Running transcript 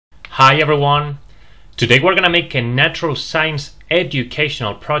Hi everyone! Today we're gonna make a natural science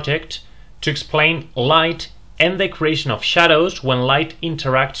educational project to explain light and the creation of shadows when light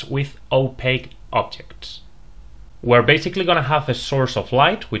interacts with opaque objects. We're basically gonna have a source of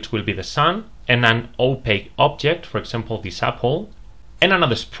light, which will be the sun, and an opaque object, for example this apple, and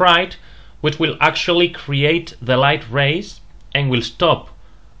another sprite, which will actually create the light rays and will stop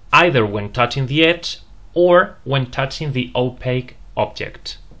either when touching the edge or when touching the opaque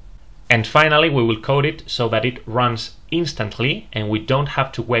object. And finally, we will code it so that it runs instantly and we don't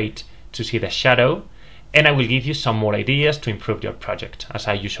have to wait to see the shadow. And I will give you some more ideas to improve your project, as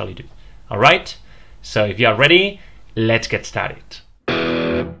I usually do. Alright? So if you are ready, let's get started.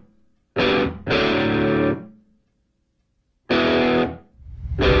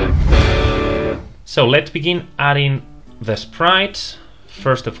 So let's begin adding the sprites.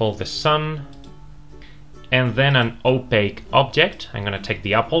 First of all, the sun. And then an opaque object. I'm gonna take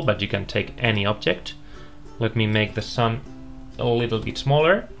the apple, but you can take any object. Let me make the sun a little bit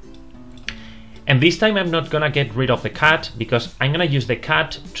smaller. And this time I'm not gonna get rid of the cat because I'm gonna use the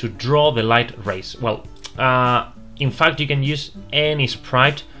cat to draw the light rays. Well, in fact, you can use any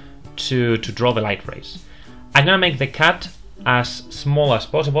sprite to draw the light rays. I'm gonna make the cat as small as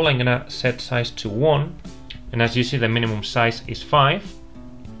possible. I'm gonna set size to 1. And as you see, the minimum size is 5.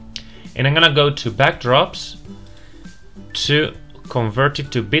 And I'm gonna go to backdrops to convert it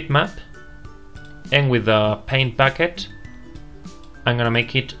to bitmap, and with the paint bucket I'm gonna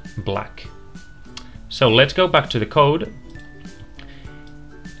make it black. So let's go back to the code,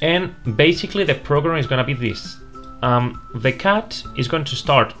 and basically the program is gonna be this. The cat is going to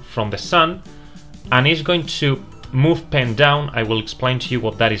start from the sun and is going to move pen down. I will explain to you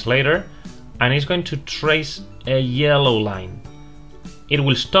what that is later, and it's going to trace a yellow line. It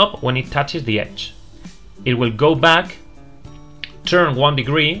will stop when it touches the edge. It will go back, turn 1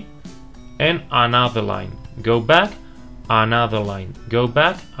 degree, and another line. Go back, another line. Go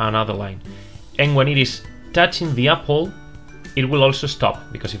back, another line. And when it is touching the apple, it will also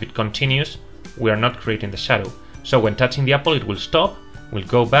stop, because if it continues, we are not creating the shadow. So when touching the apple, it will stop, will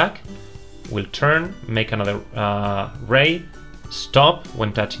go back, will turn, make another ray, stop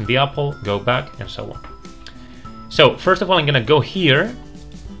when touching the apple, go back, and so on. So first of all, I'm gonna go here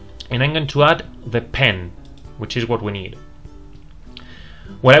and I'm going to add the pen, which is what we need.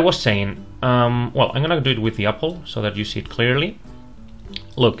 What I was saying, well, I'm gonna do it with the apple so that you see it clearly.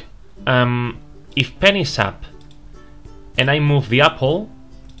 Look, if pen is up and I move the apple,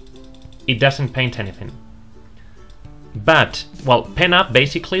 it doesn't paint anything. But, well, pen up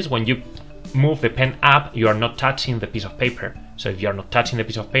basically is when you move the pen up, you are not touching the piece of paper. So if you are not touching the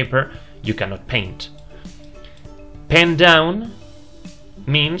piece of paper, you cannot paint. Pen down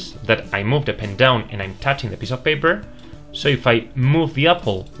means that I move the pen down and I'm touching the piece of paper. So if I move the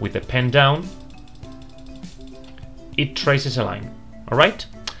apple with the pen down, it traces a line. Alright?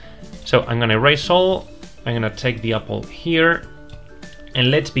 So I'm gonna erase all. I'm gonna take the apple here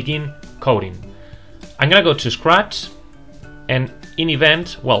and let's begin coding. I'm gonna go to Scratch, and in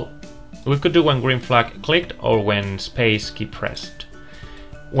event, well, we could do when green flag clicked or when space key pressed.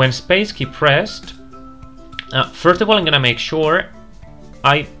 When space key pressed, first of all, I'm gonna make sure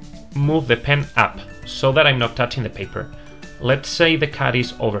I move the pen up so that I'm not touching the paper. Let's say the cat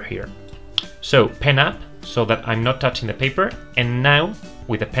is over here. So pen up so that I'm not touching the paper, and now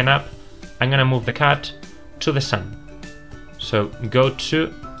with the pen up, I'm gonna move the cat to the sun. So go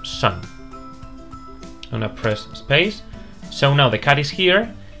to sun. I'm gonna press space. So now the cat is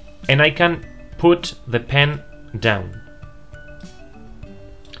here and I can put the pen down.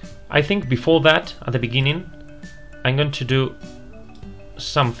 I think before that, at the beginning, I'm going to do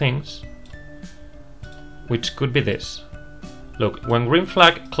some things, which could be this. Look, when green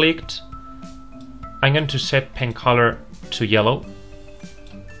flag clicked, I'm going to set pen color to yellow,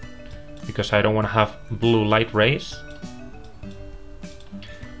 because I don't want to have blue light rays.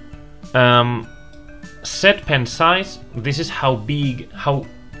 Set pen size, this is how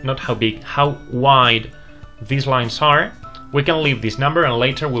wide these lines are. We can leave this number and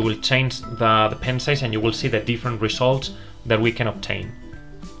later we will change the pen size and you will see the different results that we can obtain.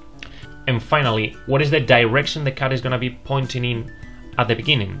 And finally, what is the direction the cat is going to be pointing in at the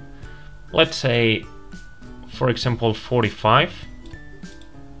beginning? Let's say, for example, 45,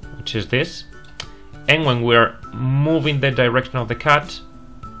 which is this. And when we're moving the direction of the cat,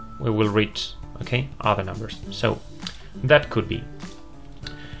 we will reach, okay, other numbers. So that could be.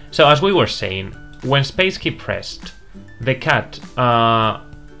 So as we were saying, when space key pressed, the cat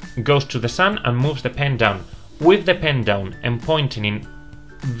goes to the sun and moves the pen down. With the pen down and pointing in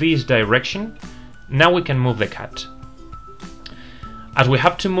this direction, now we can move the cat. As we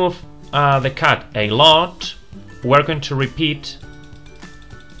have to move the cat a lot, we're going to repeat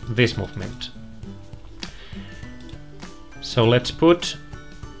this movement. So let's put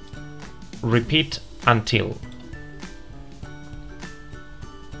repeat until.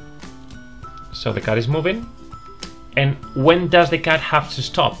 So the cat is moving. And when does the cat have to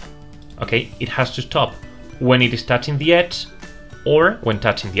stop? Okay, it has to stop when it is touching the edge or when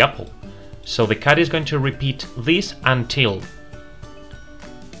touching the apple. So the cat is going to repeat this until,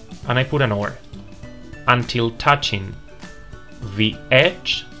 and I put an or, until touching the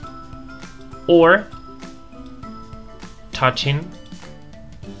edge or touching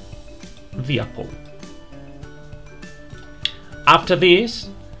the apple. After this,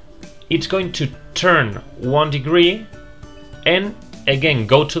 it's going to turn 1 degree and again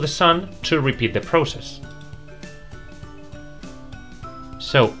go to the sun to repeat the process.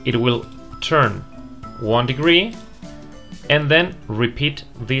 So it will turn 1 degree and then repeat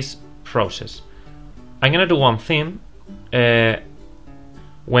this process. I'm gonna do one thing.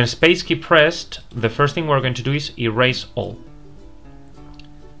 When space key pressed, the first thing we're going to do is erase all.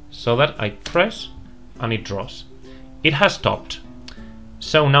 So that I press and it draws. It has stopped.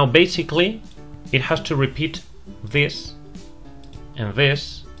 So now basically it has to repeat this and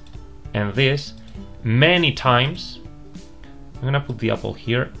this and this many times. I'm gonna put the apple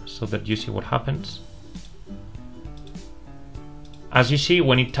here so that you see what happens. As you see,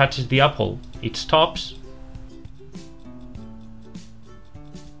 when it touches the apple, it stops.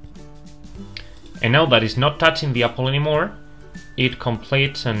 And now that it's not touching the apple anymore, it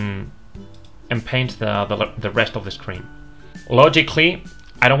completes and paints the rest of the screen. Logically,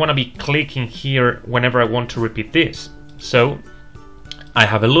 I don't want to be clicking here whenever I want to repeat this. So I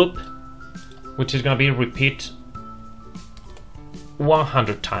have a loop, which is going to be repeat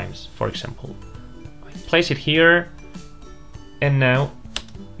 100 times, for example. I place it here, and now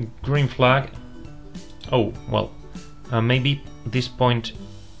green flag. Oh, well, maybe this point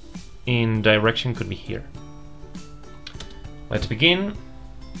in direction could be here. Let's begin.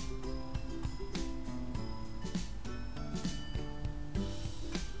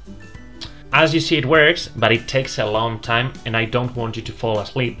 As you see, it works, but it takes a long time and I don't want you to fall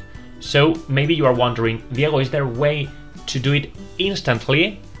asleep. So maybe you are wondering, Diego, is there a way to do it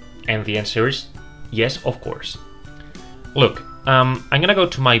instantly? And the answer is yes, of course. Look, I'm gonna go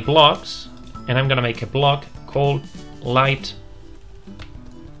to my blocks and I'm gonna make a block called light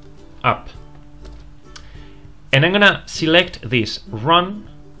up. And I'm gonna select this run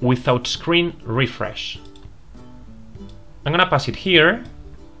without screen refresh. I'm gonna pass it here,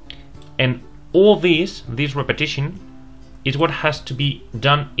 and all this repetition is what has to be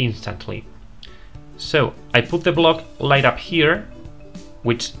done instantly. So I put the block light up here,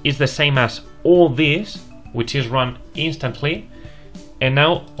 which is the same as all this, which is run instantly, and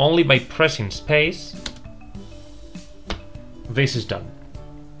now only by pressing space this is done.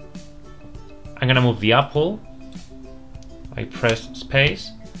 I'm gonna move the apple, I press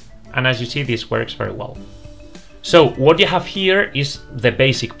space, and as you see, this works very well. So what you have here is the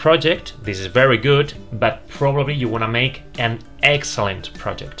basic project. This is very good, but probably you want to make an excellent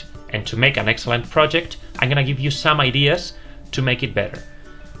project. And to make an excellent project, I'm gonna give you some ideas to make it better.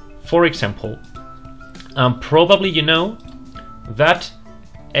 For example, probably you know that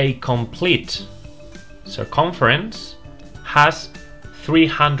a complete circumference has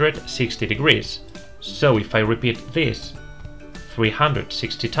 360 degrees. So if I repeat this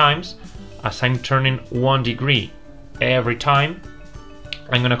 360 times, as I'm turning 1 degree every time,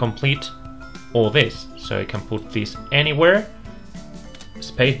 I'm gonna complete all this. So I can put this anywhere,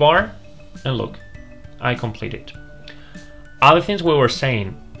 spacebar, and look, I complete it. Other things we were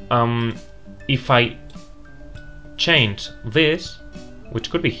saying, if I change this, which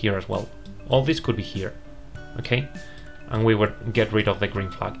could be here as well, all this could be here, okay? And we would get rid of the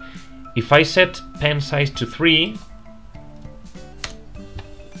green flag. If I set pen size to 3,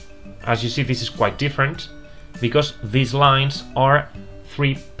 as you see, this is quite different because these lines are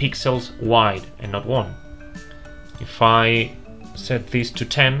 3 pixels wide and not 1. If I set this to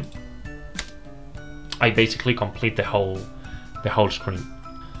 10, I basically complete the whole screen.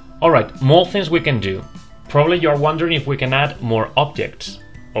 Alright, more things we can do. Probably you're wondering if we can add more objects.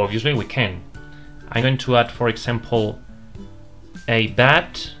 Obviously we can. I'm going to add, for example, a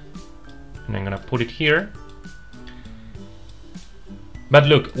bat, and I'm gonna put it here. But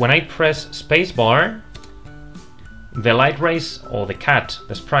look, when I press spacebar, the light rays, or the cat,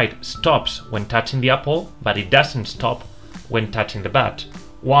 the sprite, stops when touching the apple, but it doesn't stop when touching the bat.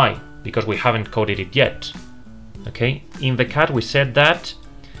 Why? Because we haven't coded it yet. Okay, in the cat we said that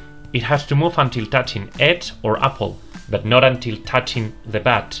it has to move until touching edge or apple, but not until touching the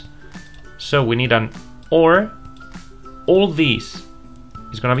bat. So we need an OR. All this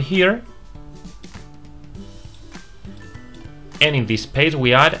is gonna be here. And in this space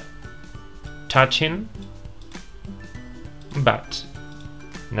we add touching bat.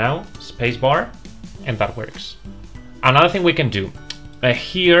 Now spacebar, and that works. Another thing we can do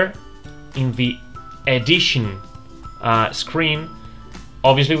here in the edition screen,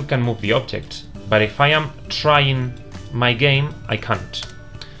 obviously we can move the object, but if I am trying my game, I can't.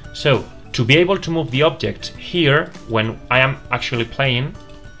 So to be able to move the object here when I am actually playing,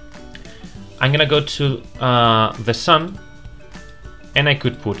 I'm gonna go to the sun, and I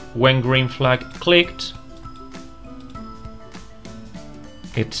could put when green flag clicked,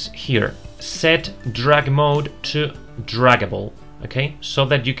 it's here, set drag mode to draggable, okay, so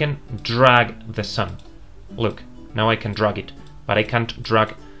that you can drag the sun. Look, now I can drag it, but I can't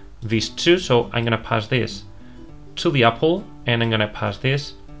drag these two, so I'm gonna pass this to the apple, and I'm gonna pass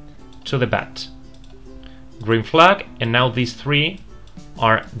this to the bat. Green flag, and now these three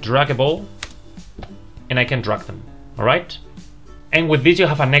are draggable, and I can drag them, alright? And with this you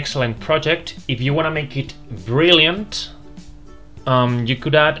have an excellent project. If you wanna make it brilliant, you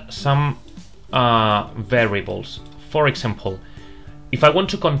could add some variables. For example, if I want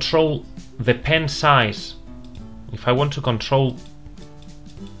to control the pen size, if I want to control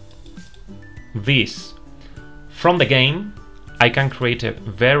this from the game, I can create a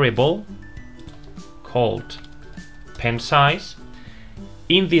variable called pen size.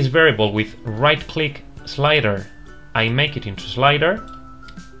 In this variable, with right click slider, I make it into slider,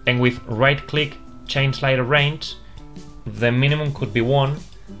 and with right click change slider range, the minimum could be 1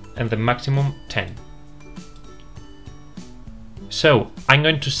 and the maximum 10. So I'm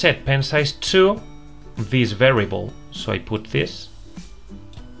going to set pen size to this variable, so I put this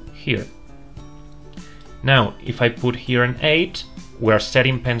here. Now if I put here an 8, we are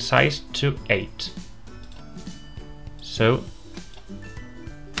setting pen size to 8. So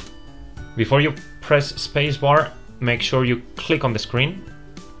before you press spacebar, make sure you click on the screen.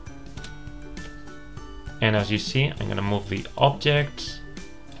 And as you see, I'm gonna move the objects,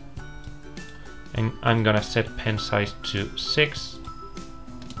 and I'm gonna set pen size to 6.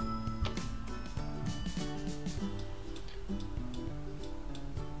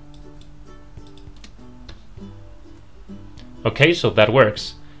 Okay, so that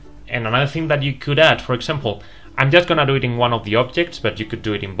works. And another thing that you could add, for example, I'm just gonna do it in one of the objects, but you could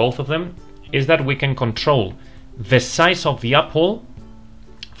do it in both of them, is that we can control the size of the apple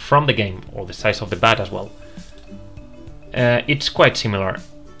from the game, or the size of the bat as well. It's quite similar.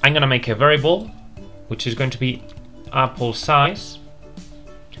 I'm gonna make a variable which is going to be apple size.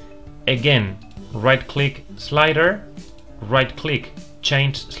 Again, right click slider, right click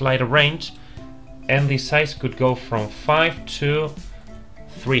change slider range, and the size could go from 5 to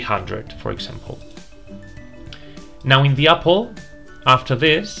 300, for example. Now in the apple, after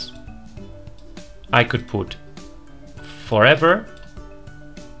this, I could put forever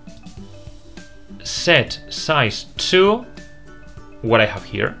set size to what I have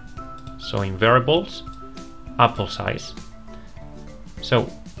here. So in variables, apple size.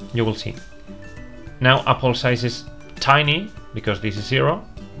 So you will see. Now apple size is tiny because this is 0,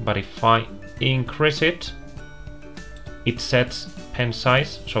 but if I increase it, it sets pen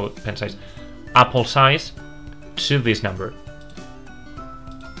size, so pen size, apple size to this number.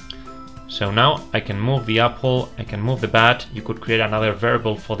 So now I can move the apple, I can move the bat. You could create another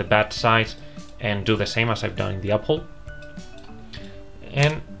variable for the bat size and do the same as I've done in the apple.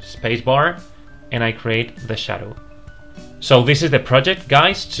 And spacebar, and I create the shadow. So this is the project,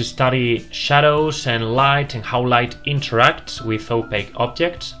 guys, to study shadows and light and how light interacts with opaque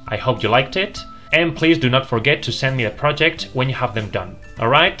objects. I hope you liked it. And please do not forget to send me a project when you have them done.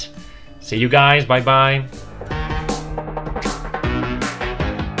 Alright? See you guys, bye bye.